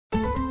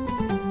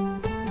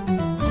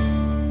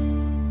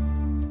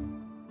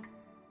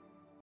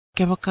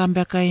ke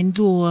wakambea ka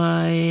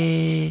indua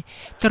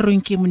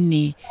taruinki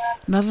muni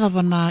na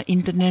na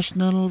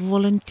International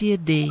Volunteer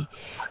Day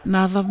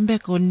na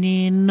dhambeka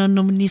ni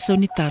nanomuni sa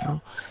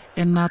unitaro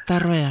na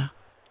taro ya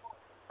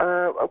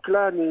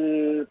kila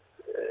ni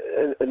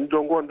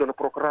ndongo ndo na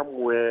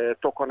programu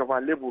toko na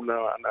valebu na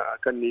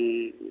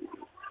kani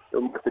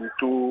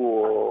mpentu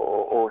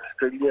o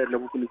Australia na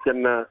bukuni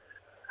kana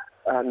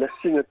na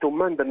singa to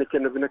manda ne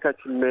kana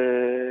vinakati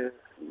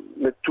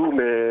me tu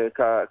me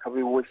ka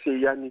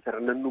viwese yani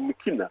karana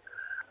numikina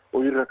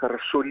o ira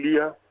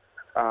karasolia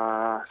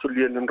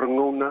solia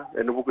nrangona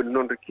ena bukuni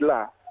non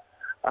rekila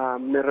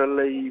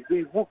meralai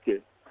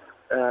vivuke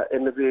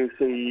ena be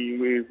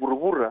sei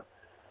burubura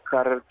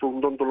kar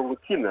tundondolo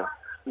kina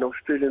na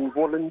Australian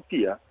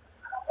volunteer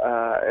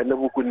ena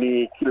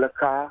bukuni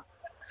kilaka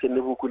sene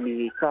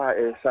bukuni ka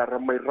sara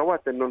mai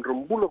rawate non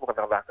rumbula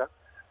bakadaka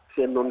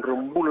se non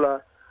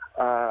rumbula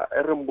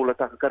rumbula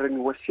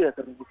takarani wasia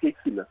karbuke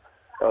kina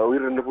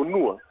wira na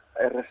bunua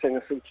era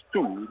senga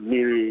sentu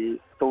ni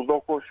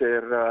todoko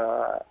ser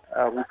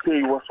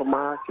bukei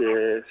wasoma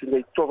se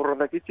singai toro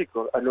da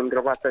kitiko anon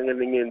rawata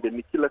ngende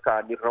ni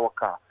kilaka ni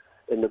rawaka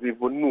ena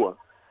bibunua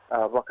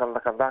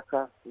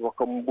bakalakadaka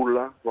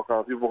wakambula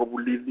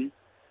wakabulili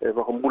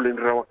wakambula ni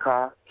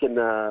rawaka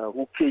kena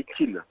bukei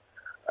kina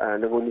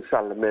na ngoni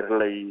sala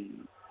merlei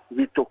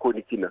vito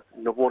konikina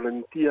na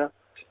volunteer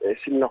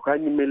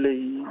sinakani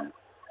melei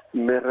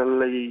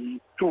merlei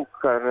tu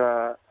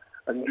kara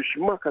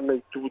andushima kana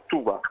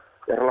tuba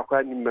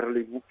erlakani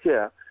merlei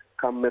bukea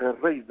kamera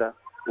reida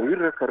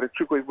uira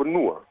karechiko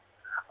ibunua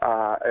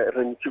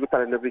renchiko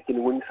tale na vekini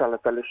ngoni sala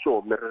tale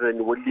so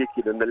merreni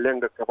walieki na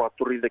lenga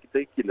kabaturi da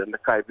kitakina na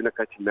kai bina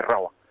kachi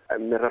merawa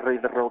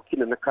merreida rawa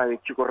kina na kai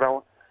chiko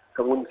rawa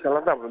kangoni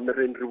sala da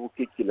merreni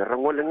ribuki kina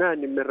rangole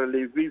ngani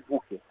merlei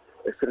vivuke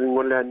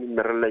esringole ni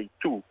merlei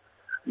tu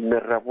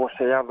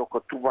meravosa yado ko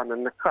tubana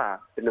na ka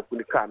ena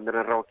punika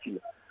merrawa kina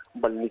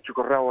bal ni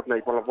chiko rawa na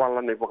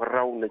ibalawala na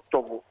ibaraw na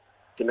tobo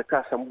kina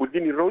ka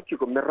sambudini rochi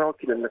ko merrawa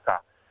kina na ka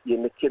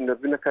yena kina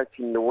bina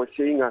kachi na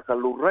wasinga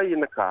kalurai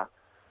na ka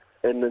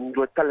en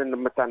ndo tale na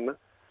matana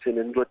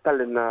sene ndo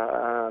tale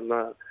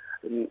na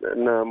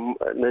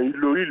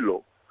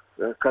ilo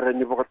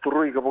karani baka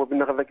turoi ka baka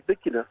binaka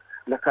kitekina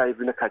na kai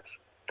binakati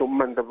to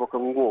manda baka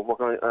ngo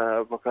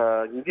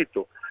baka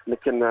ngito na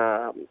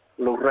kena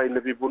laurai na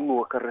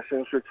bibunu ka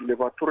resenso tile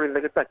ba turoi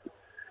la kitaki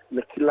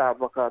na kila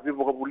baka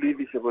bibaka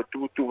bulidi se ba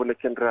tutu na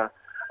kendra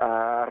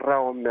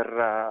rawa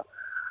merra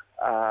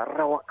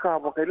rawaka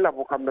baka ila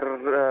baka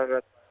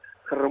merra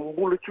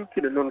karambulu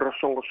chukina non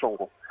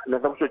rasongo na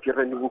damso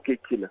kirani buke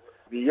kina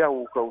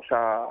biyau ka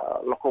usa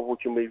lakobo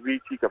chimai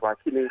viti ka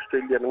bakina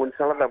Australia ngon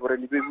sala da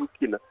barani be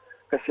bukina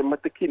ka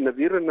sematakina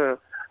virana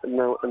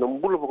na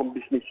mbulo ba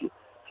business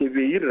ke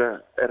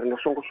vira na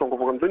songo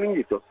ba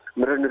ndoningito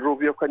merani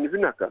robio ka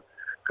nivinaka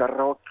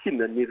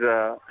karawakina ni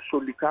ra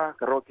solika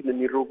karawakina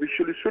ni robi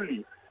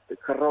soli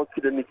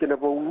karawakina ni kena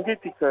ba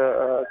ungeti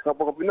ka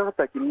ba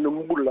binaka ki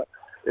numbula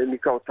ni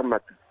ka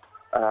automata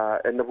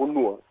ena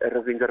bunua era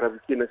vingara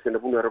vikina sena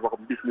bunua era baka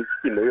business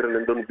kina era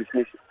ndon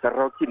business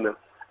karao kina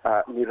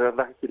ni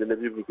rada kina na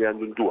bibi ke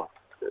andundua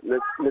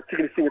na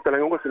tigni singa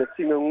talanga ngo sena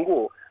singa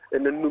ngo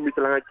ena numi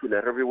talanga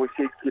kina rabi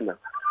wese kina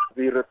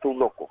vira to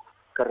loko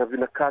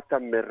karavina kata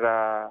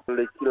mera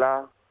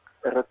lekila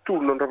era tu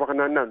non raba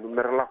kana nanu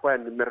mera la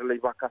kwani mera le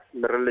vakas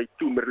mera le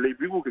tu mera le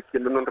bibu ke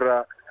kina non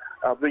ra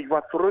vei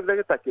vatoro da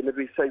ta kina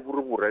vei sai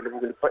burubura na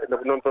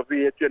non to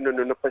vi eteno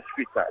na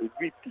Pacifica i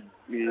viti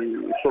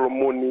i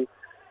Solomoni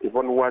i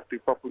Vanuatu, i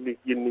Papua New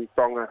Guinea,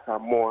 Tonga,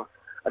 Samoa,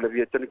 ana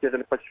via tani kia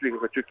tani Pacific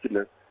ka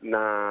chukina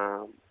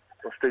na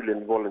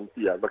Australian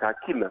volunteer. Baka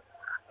kina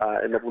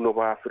ena buno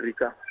ba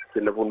Afrika,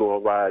 kina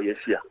buno ba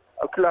Asia.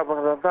 Akila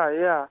baka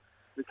ya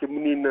ke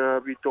menina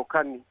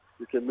vitokani,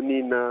 ke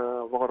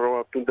menina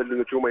wakaro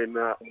tundalinga chuma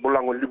ina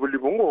bulango libo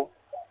ngo.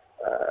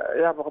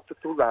 Ya baka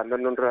tutula na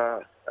nondra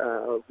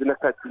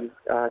vinakati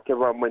ke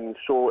ba man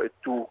so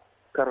etu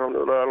karang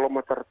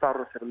loma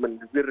tartaro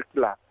sermen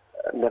virkla.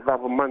 Na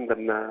dava manda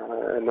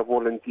na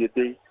volunteer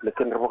day na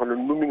kena wakano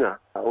numinga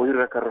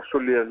oira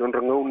karasolia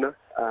nonrangauna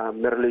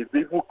merlei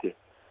vivuke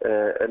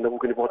na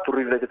bukuni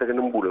pakaturi la kita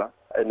kena mbula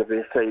na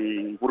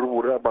vesai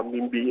burubura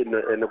bambimbi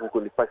na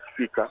bukuni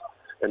Pasifika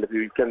na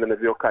weekend na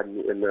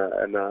viokani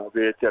na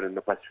veetiana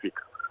na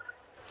Pasifika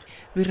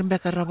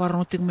Wirembeka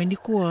rawarong ting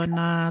menikua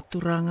na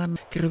turangan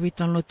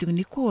kirawitan lo ting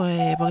nikua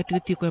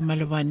bagatikitiko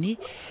malawani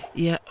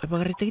ya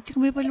bagatikitiko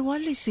may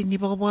balwali sini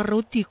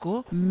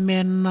bagawarotiko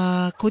men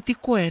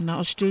kotiko na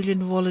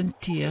Australian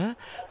Volunteer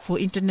for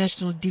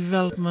International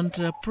Development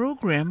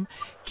Program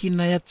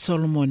kinayat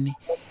Solomoni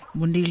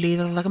mundili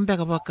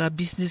takambeka baka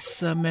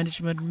business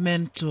management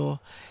mentor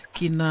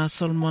kina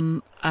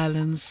Solomon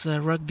Islands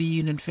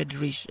Rugby Union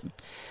Federation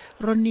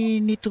Roni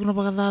ni tukuna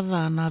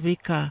bakadada na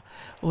bika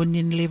o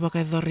ninle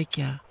baka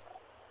dhorikia?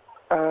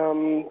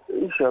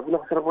 Isha, bina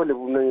kasarabole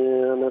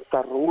na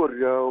tarungor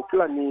ya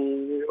ukila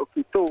ni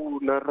okito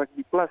na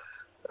rugby plus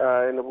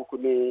na buku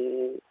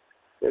ni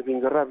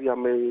vingarabi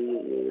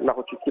mai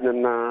lako tikina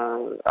na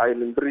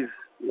Island Breeze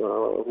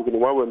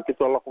vugini wawe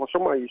mkito lako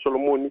soma I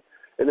Solomoni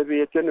ele vi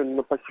etene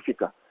no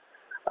Pacifica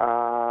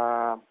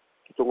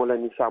kitongola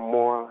ni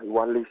Samoa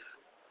Wallis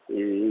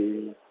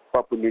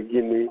Papua New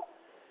Guinea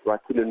wa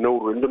kile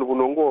Nauru ndono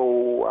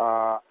bunongo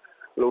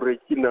lore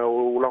kina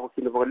lako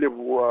kina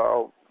valevu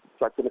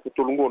sa kina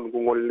kitulungo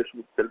ngol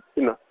lesu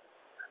pelpina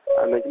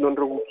ana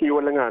kinondro ki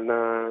wala nga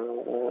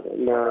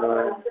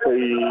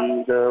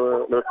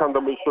na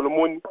kanda mai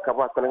Solomon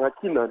kabata nga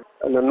kina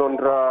na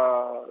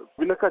nondra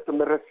binakata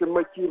merese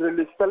makire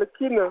le stale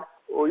kina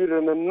o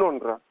ira na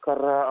nondra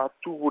kara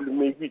atu le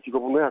meigi ko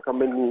bunya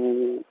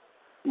kameni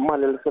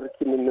malel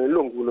serkina na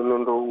longu no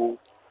nondro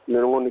ne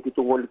ngone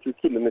kitongol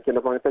kina ne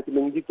kena pangata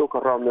kina ngito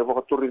kara me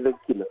vakatori le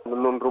kina no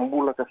nondro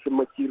mbula ka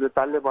semakire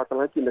tale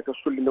batanga kina ka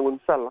suli na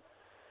sala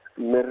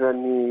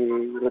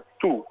merani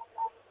retu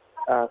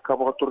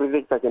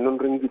kabakatori ta non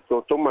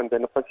ringito to manda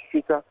na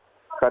Pacifica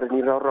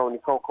karni raw ni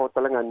kau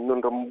talanga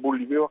non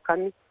rambuli be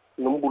wakani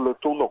nombulo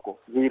to loko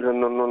vira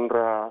non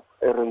ra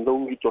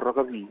erendongi to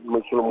ragavi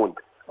mai Solomon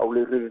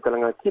awle ri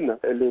talanga kina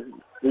ele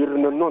vira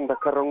non da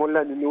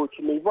karangola ni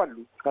ochi nei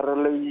valu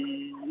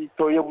karalai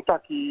to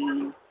yabutaki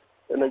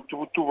na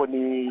tubutuba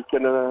ni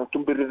kena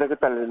tumbiri da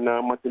katale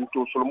na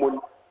matento Solomon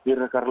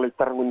vira karalai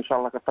tarango ni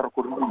sala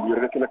katarko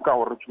vira kena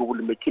kawra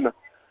chubuli mekina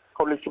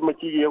kaule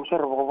simaki eu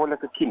sar vola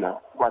ka kina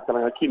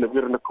batala kina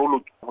virna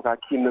kaulu ka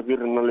kina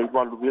virna le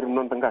valu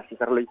virna ndangasi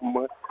karle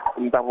kuma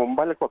ndavo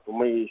mbale ko to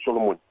mai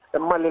Solomon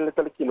male le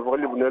talkina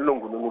vola bune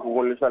longu no ko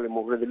wole sale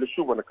mo rede le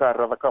suba na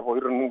kara da ka vo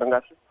virna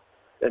ndangasi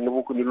en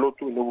buku ni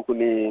lotu en buku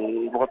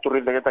ni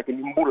vokatori da ta ki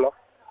mbula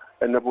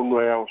en bunu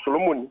ya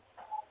Solomon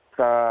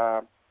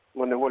ka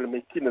ngone wole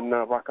me kina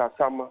na vaka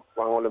sama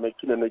wa wole me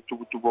kina na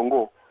tubutu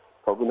bongo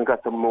ka bune ka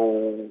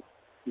mo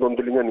don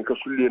delingani ka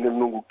sulie ne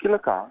nungu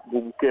kilaka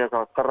bu ke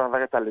ka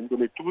karala ka talen do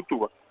ne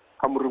tubutuba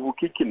kamru bu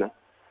kikina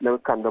na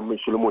kanda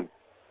mai Solomon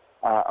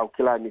au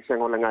kila ni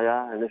sengo la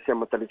ngaya ne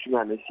sema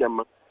talichunga ne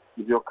sema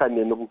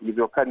biokani no bu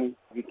biokani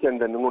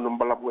weekend no ngono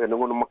mbalabu no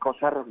ngono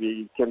makosar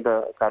weekend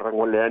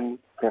karangoleani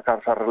ka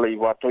karsar lei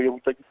wato yo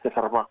utaki ke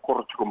sarba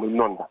korti ko mai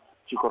nonda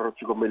chikoro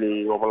chiko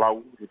mai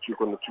obalau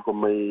chiko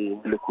mai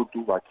le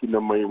kutu wa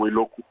kina mai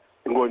weloku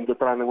ngo ndo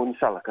trana ngoni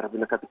sala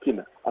karabina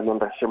katikina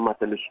anonda sema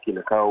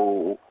teleskina ka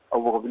au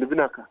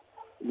vakavolunteer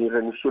ni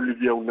rani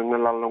solivia una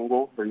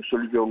ngalalongo rani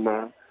solivia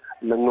una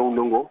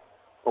nangongo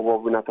o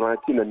vinatrana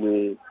kina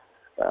ni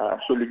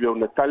solivia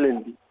una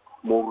talendi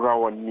mo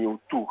rawa ni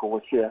utu ko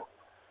wasia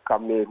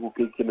kame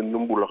ruke kina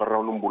numbula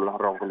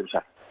rawa ko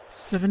lesa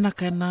Savena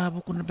kana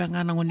bukuna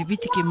bangana ngoni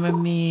bitiki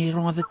mami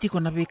ronga the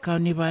tiko na beka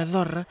ni ba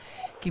dor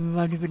ki mi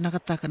ba ni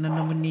binakataka na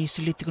muni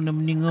siliti ko na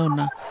muni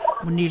ngona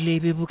muni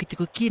lebe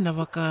bukitiko kina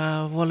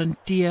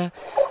vakavolunteer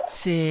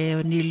se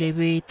ni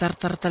lebe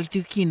tartar tal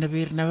kina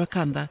bir na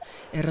wakanda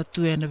era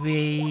tu na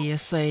be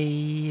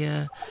sai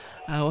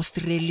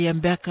Australia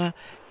mbeka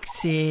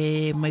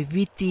se mai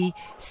viti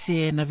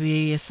se na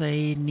be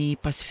sai ni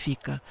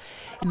Pacifica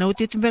na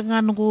utetu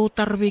bangana ngo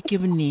tarbe ki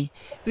ni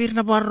bir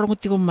na barro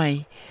tiko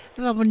mai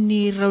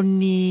Ravani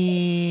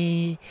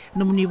rauni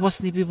nomni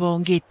wasni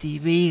bibongeti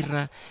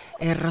veira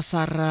era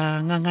sara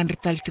ngangan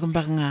rital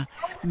tikumbanga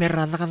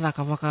merra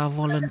daka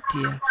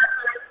vakavolunteer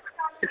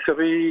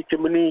sabi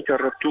kemani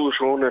karatu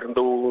soner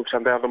ndo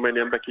sandava meni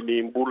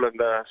ambakini mbula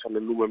nda sana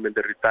numa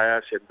mende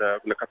retire senda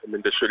nakata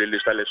mende sole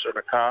listale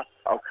sona ka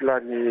au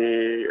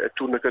klani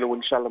tuna kana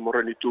woni sala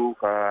morani tu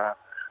ka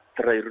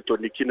trai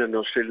rutoni kina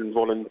no sel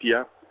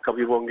volunteer ka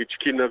bibongi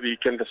kina vi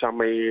kenda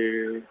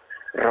samai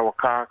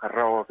rawaka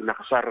rawa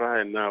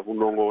nakasara na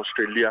bunongo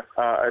Australia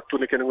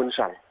tuna kana woni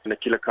sala na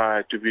kila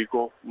ka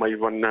tubiko mai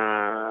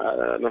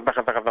wana na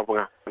daka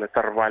banga na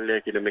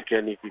tarvale kina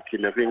mechanic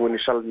kina vingoni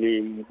sal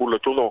ni bulo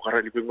todo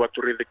karani bi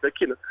waturi de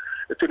kina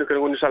tuna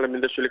kana woni sala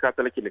minde suli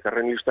katala kina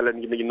karani stala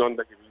ni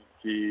nonda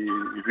ki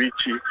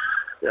vici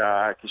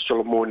ya ki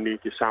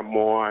Solomoni ki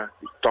Samoa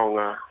ki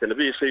Tonga kana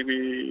bi sei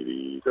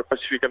bi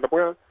Pacifica da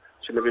banga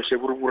sina bi sei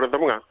buru da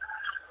banga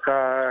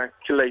ka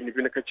kila ini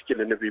bina ka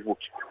cikina na bi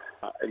buki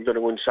ndona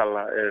woni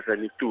sala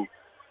rani tu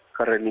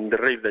karani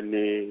ndere da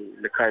ni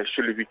le kai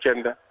suli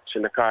weekenda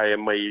sina kai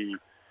mai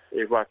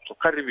vato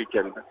kari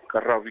weekenda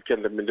karra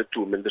weekenda mende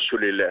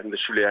suli le mende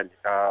suli ani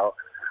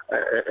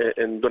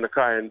ndona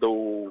kai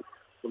ndo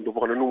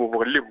bokana numo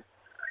bokalibu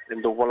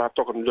ndo wala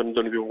toka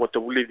ndon bi wota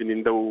bulidi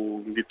ni ndo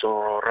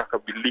ngito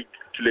rugby league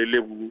kile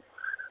lebu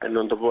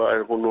ndo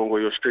bonongo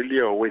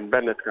Australia o Wayne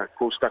Bennett ka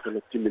costa ka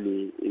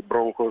timini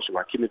Broncos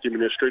wa kini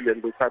timini Australia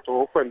ndo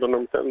tato ko ndo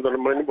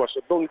mani boss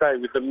don't die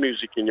with the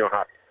music in your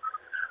heart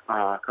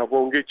ka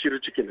bonge chiru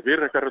chikin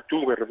vera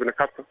karatu vera vina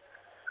kata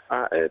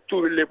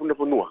tu lebu na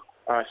bonua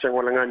sang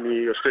wala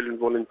ngani Australian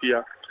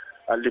volunteer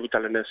lebu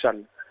talana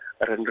san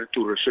ren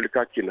retur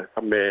sulika kina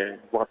kame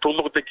wa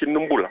todo te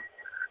kinumbula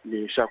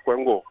ni sa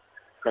kwango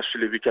ka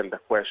sule weekend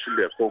kwa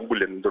sule ko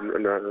mbule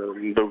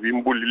ndo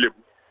wimbuli lebu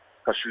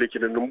ka sule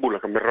kina numbula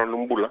ka merra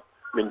numbula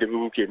mende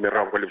buke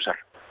merra ko lebsar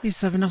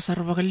isa vina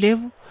sarva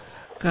levu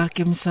Ka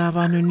ke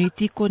msavanu ni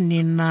tiko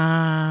ni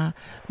na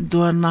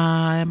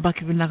doana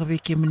mbaki vinaka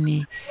veke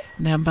mni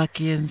na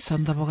mbaki en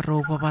santa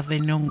vakaro papatha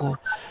inongo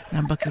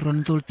na mbaki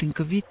rondol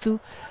tinka vitu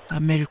a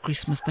Merry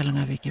Christmas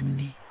talanga veke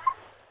mni.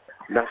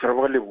 Na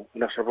sarabalebu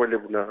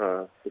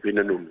na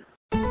vina numi.